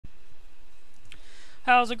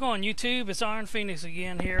How's it going, YouTube? It's Iron Phoenix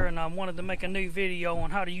again here, and I wanted to make a new video on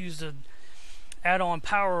how to use the add-on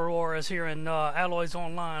power auroras here in Allods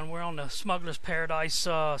Online. We're on the Smuggler's Paradise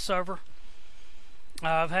server.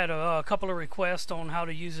 I've had a couple of requests on how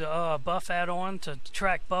to use a buff add-on to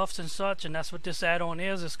track buffs and such, and that's what this add-on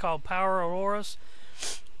is. It's called Power Auroras.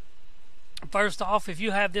 First off, if you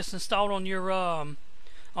have this installed on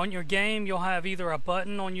your game, you'll have either a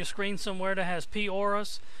button on your screen somewhere that has P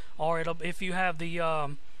auras, or if you have the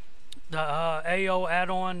AO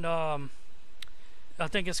add-on, I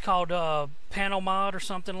think it's called panel mod or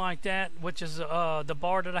something like that, which is the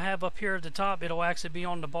bar that I have up here at the top. It'll actually be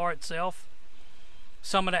on the bar itself.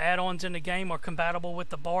 Some of the add-ons in the game are compatible with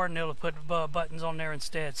the bar, and it'll put buttons on there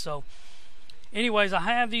instead. So anyways, I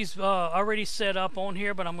have these already set up on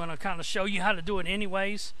here, but I'm going to kind of show you how to do it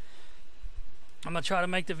anyways. I'm going to try to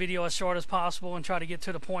make the video as short as possible and try to get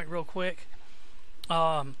to the point real quick.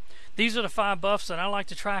 These are the 5 buffs that I like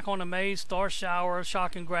to track on the maze: Star Shower,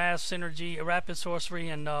 Shocking Grasp, Synergy, Rapid Sorcery,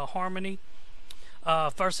 and Harmony.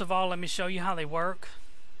 First of all, let me show you how they work.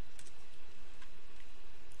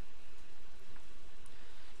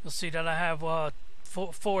 You'll see that I have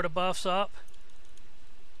 4 of the buffs up,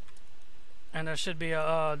 and there should be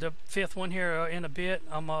the 5th one here in a bit.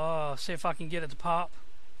 I'm gonna see if I can get it to pop.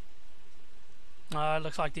 It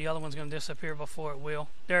looks like the other one's gonna disappear before it will.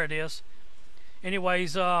 There it is.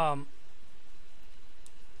 Anyways, that's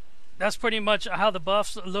pretty much how the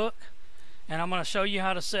buffs look, and I'm going to show you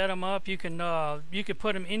how to set them up. You can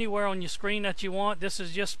put them anywhere on your screen that you want. This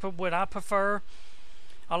is just what I prefer.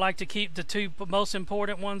 I like to keep the 2 most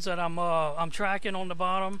important ones that I'm tracking on the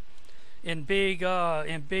bottom in big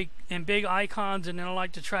icons, and then I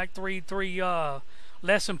like to track three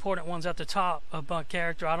less important ones at the top of my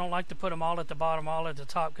character. I don't like to put them all at the bottom, all at the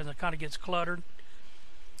top, because it kind of gets cluttered.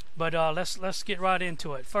 But let's get right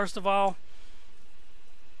into it. First of all,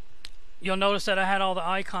 you'll notice that I had all the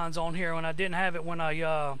icons on here when I didn't have it when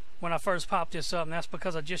I first popped this up, and that's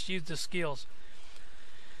because I just used the skills.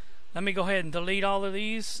 Let me go ahead and delete all of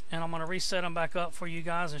these, and I'm going to reset them back up for you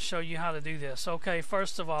guys and show you how to do this. Okay,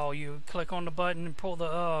 first of all, you click on the button and pull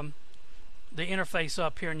the interface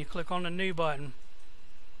up here, and you click on the new button,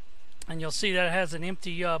 and you'll see that it has an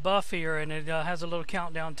empty buff here, and it has a little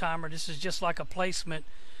countdown timer. This is just like a placement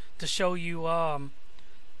to show you kind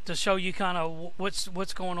of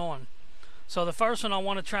what's going on. So the first one I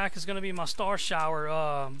want to track is going to be my Star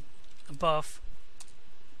Shower buff,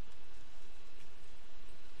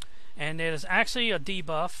 and it is actually a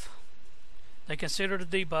debuff. They consider it a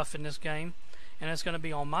debuff in this game, and it's going to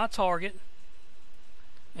be on my target.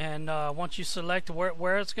 And once you select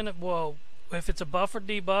where it's going to, well, if it's a buff or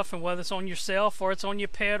debuff, and whether it's on yourself or it's on your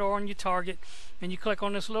pet or on your target, and you click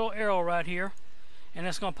on this little arrow right here, and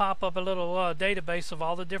it's going to pop up a little database of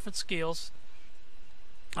all the different skills.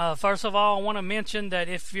 First of all, I want to mention that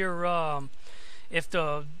if you're if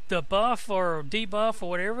the buff or debuff or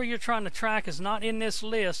whatever you're trying to track is not in this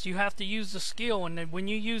list, you have to use the skill, and then when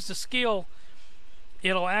you use the skill,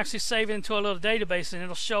 it'll actually save it into a little database, and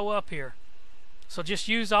it'll show up here. So just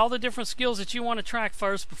use all the different skills that you want to track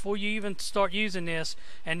first before you even start using this,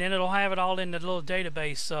 and then it'll have it all in the little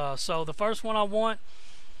database. So the first one I want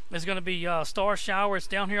is going to be Star Shower. It's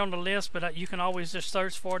down here on the list, but you can always just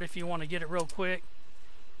search for it if you want to get it real quick.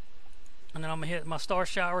 And then I'm going to hit my Star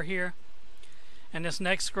Shower here. And this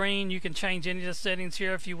next screen, you can change any of the settings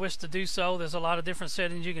here if you wish to do so. There's a lot of different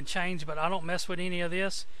settings you can change, but I don't mess with any of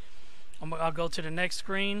this. I'll go to the next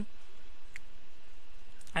screen.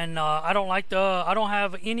 And I don't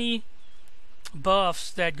have any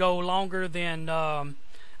buffs that go longer than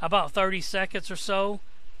about 30 seconds or so.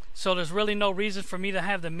 So there's really no reason for me to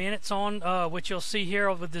have the minutes on, which you'll see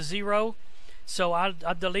here with the 0. So I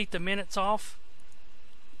delete the minutes off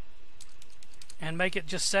and make it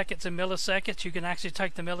just seconds and milliseconds. You can actually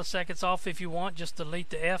take the milliseconds off if you want. Just delete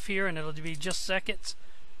the F here, and it'll be just seconds.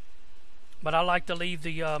 But I like to leave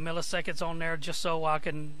the milliseconds on there just so I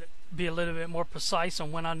can be a little bit more precise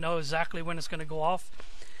on when I know exactly when it's going to go off.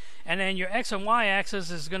 And then your X and Y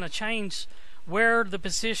axis is going to change where the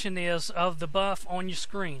position is of the buff on your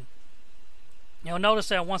screen. You'll notice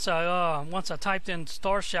that once I typed in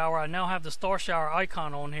Star Shower, I now have the Star Shower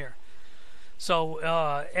icon on here. So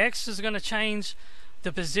X is going to change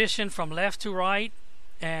the position from left to right,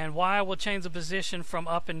 and Y will change the position from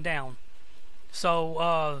up and down.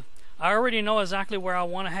 So I already know exactly where I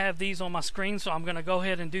want to have these on my screen, so I'm going to go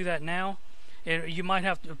ahead and do that now. You might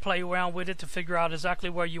have to play around with it to figure out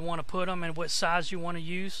exactly where you want to put them and what size you want to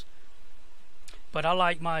use. But I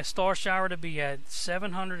like my Star Shower to be at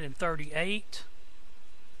 738.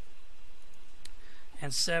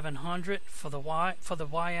 and 700 for the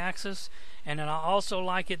y-axis, and then I also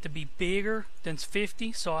like it to be bigger than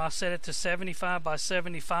 50, so I set it to 75 by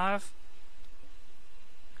 75.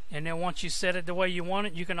 And then once you set it the way you want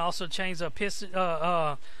it, you can also change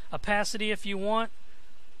the opacity if you want.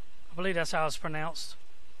 I believe that's how it's pronounced.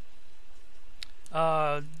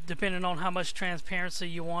 Depending on how much transparency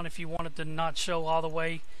you want, if you want it to not show all the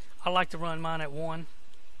way. I like to run mine at 1.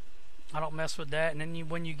 I don't mess with that. And then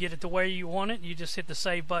when you get it the way you want it, you just hit the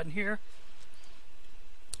save button here.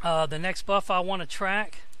 The next buff I want to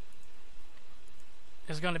track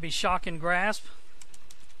is going to be Shock and Grasp.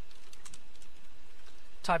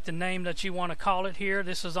 Type the name that you want to call it here.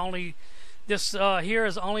 This here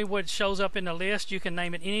is only what shows up in the list. You can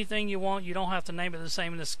name it anything you want. You don't have to name it the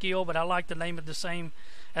same in the skill, but I like to name it the same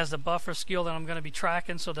as the buffer skill that I'm going to be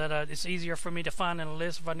tracking, so that it's easier for me to find in the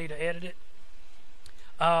list if I need to edit it.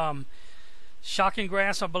 Shocking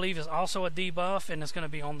Grasp, I believe, is also a debuff, and it's going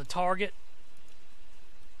to be on the target.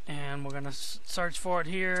 And we're going to search for it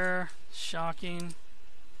here. Shocking.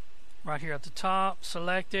 Right here at the top.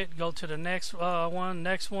 Select it. Go to the next one.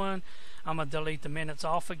 Next one. I'm going to delete the minutes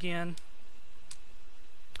off again.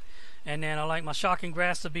 And then I like my Shocking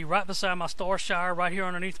Grasp to be right beside my Starshire, right here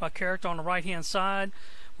underneath my character on the right hand side,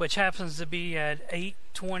 which happens to be at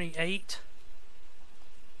 828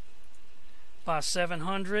 by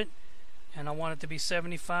 700. And I want it to be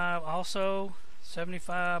 75 also.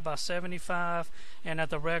 75 by 75, and at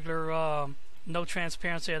the regular no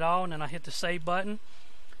transparency at all. And then I hit the save button.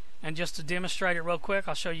 And just to demonstrate it real quick,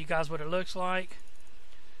 I'll show you guys what it looks like.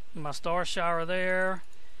 My Starshire there,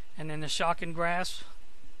 and then the Shocking Grasp.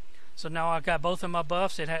 So now I've got both of my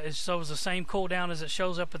buffs. It shows the same cooldown as it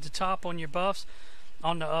shows up at the top on your buffs,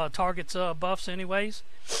 on the target's buffs anyways.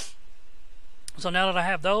 So now that I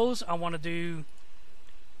have those, I want to do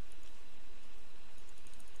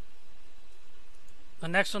the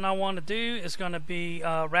next one I want to do is going to be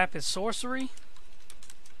Rapid Sorcery.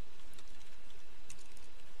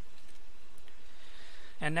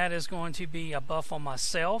 And that is going to be a buff on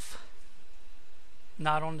myself,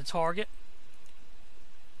 not on the target.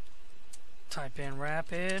 Type in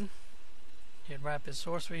Rapid. Hit Rapid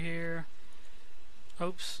Sorcery here.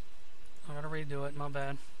 Oops. I gotta redo it, my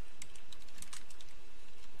bad.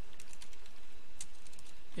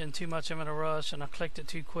 Getting too much of a rush and I clicked it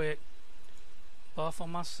too quick. Buff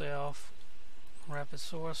on myself. Rapid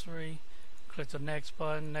Sorcery. Click the next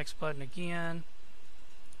button again.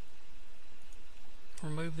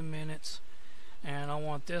 Remove the minutes. And I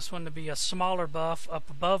want this one to be a smaller buff up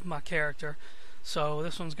above my character. So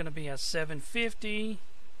this one's going to be a 750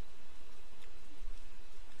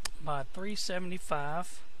 by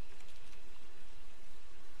 375.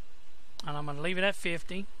 And I'm going to leave it at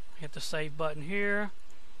 50. Hit the save button here.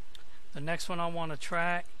 The next one I want to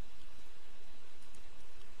track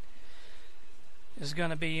is going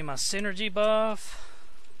to be my synergy buff.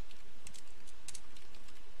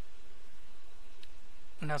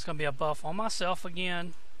 And that's going to be a buff on myself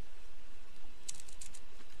again.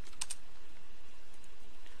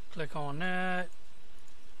 Click on that.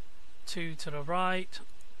 2 to the right.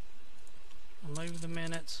 Remove the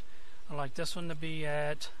minutes. I like this one to be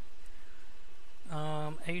at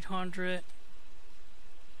 800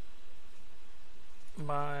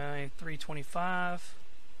 by 325.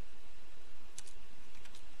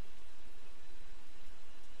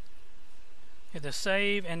 Hit the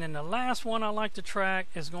save, and then the last one I like to track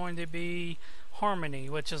is going to be Harmony,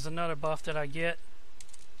 which is another buff that I get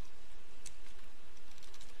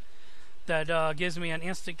that gives me an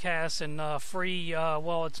instant cast and free,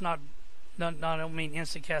 well, it's not, I don't mean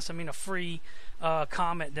instant cast, I mean a free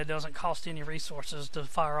comet that doesn't cost any resources to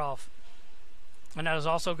fire off. And that is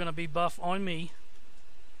also going to be buff on me.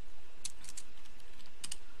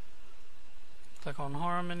 Click on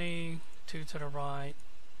Harmony, 2 to the right.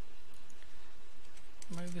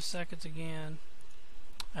 Move the seconds again.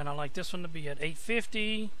 And I like this one to be at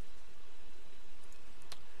 850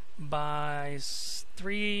 by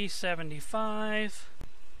 375.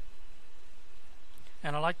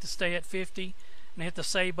 And I like to stay at 50. And hit the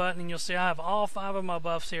save button, and you'll see I have all 5 of my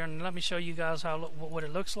buffs here. And let me show you guys what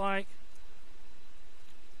it looks like.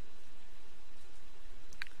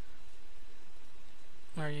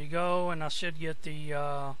 There you go. And I should get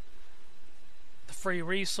the free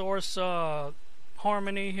resource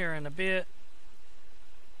Harmony here in a bit.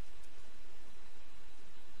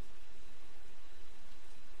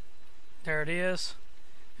 There it is,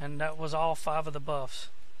 and that was all 5 of the buffs.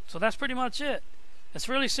 So that's pretty much it. It's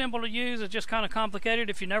really simple to use. It's just kind of complicated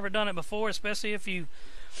if you've never done it before, especially if you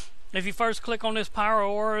first click on this Power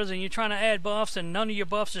Auras and you're trying to add buffs and none of your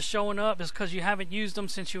buffs are showing up. It's because you haven't used them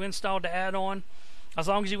since you installed the add-on. As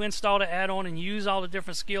long as you install the add-on and use all the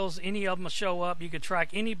different skills, any of them will show up. You can track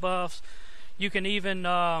any buffs. You can even,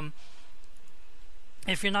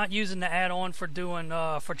 if you're not using the add-on for doing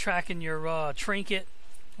for tracking your trinket,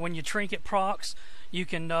 when your trinket procs, you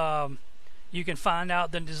can find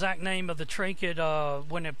out the exact name of the trinket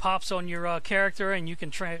when it pops on your character, and you can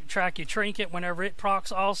track your trinket whenever it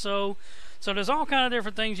procs also. So there's all kind of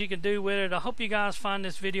different things you can do with it. I hope you guys find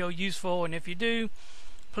this video useful, and if you do,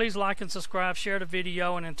 please like and subscribe, share the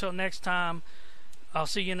video, and until next time, I'll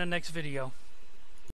see you in the next video.